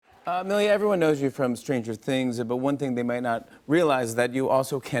Millie, everyone knows you from Stranger Things, but one thing they might not realize is that you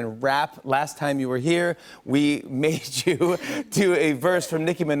also can rap. Last time you were here, we made you do a verse from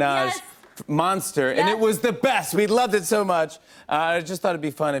Nicki Minaj. Yes. Monster, and it was the best. We loved it so much. I just thought it'd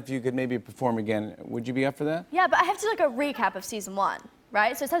be fun if you could maybe perform again. Would you be up for that? Yeah, but I have to do like a recap of season 1,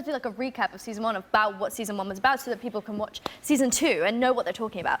 right? So it has to be like a recap of season 1 about what season 1 was about so that people can watch season 2 and know what they're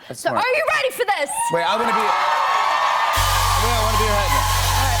talking about. That's so smart. are you ready for this? Wait, I want to be your hype man.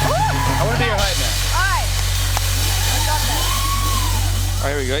 I want to be your hype man. All right. I got this. All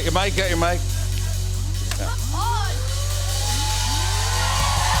right, here we go. Your mic, got your mic. Come on.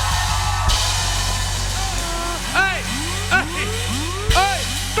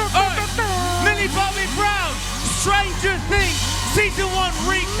 Millie Bobby Brown, Stranger Things, Season 1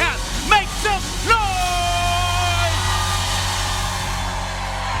 recap. Make some noise!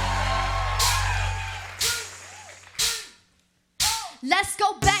 Let's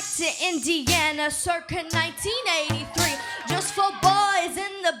go back to Indiana, circa 1983. Just 4 boys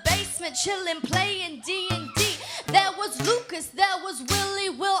in the basement, chillin', playing D&D. There was Lucas, there was Willie,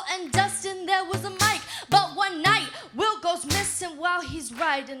 Will, and Dustin, there was a Mike. But one night, Will goes missing while he's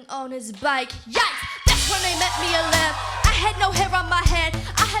riding on his bike. Yikes! That's when they met me alive. I had no hair on my head,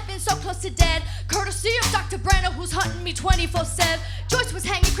 I had been so close to dead. Courtesy of Dr. Brenner, who's hunting me 24/7. Joyce was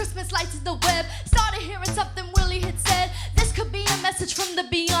hanging Christmas lights in the web. Started hearing something Willie had said. This could be a message from the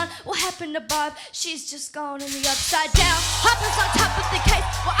beyond. What happened to Barb? She's just gone in the upside down. Hopper's on top of the case,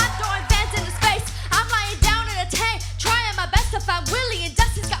 while I'm throwing vans into space. I'm lying down in a tank, trying my best to find Willie, and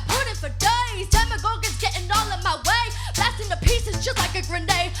Dustin's got pudding for days. Demogorgon's getting all in my way, blasting to pieces just like a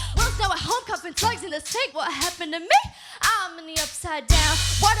grenade. Will's now at home, cuffing slugs in the sink. What happened to me? I'm in the upside down.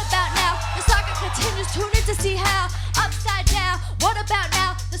 What about now? The saga continues. Tune in to see how. Upside down. What about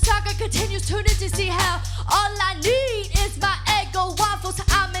now? The saga continues. Tune in to see how. All I need is my Eggo waffles.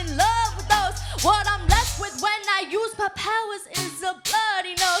 I'm in love with those. What I'm left with when I use my powers is a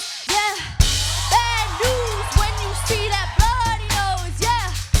bloody nose. Yeah. Bad news when you see that bloody nose.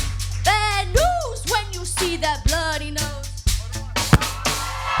 Yeah. Bad news when you see that bloody nose.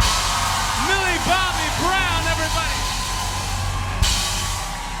 Millie Bobby Brown, everybody.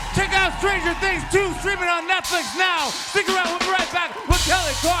 Check out Stranger Things 2, streaming on Netflix now. Stick around, we'll be right back with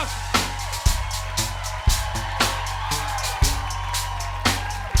Kelly Clarkson.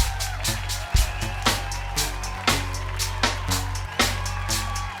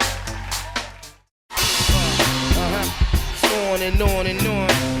 On and on and on.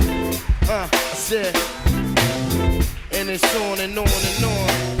 I said, and it's on and on and on.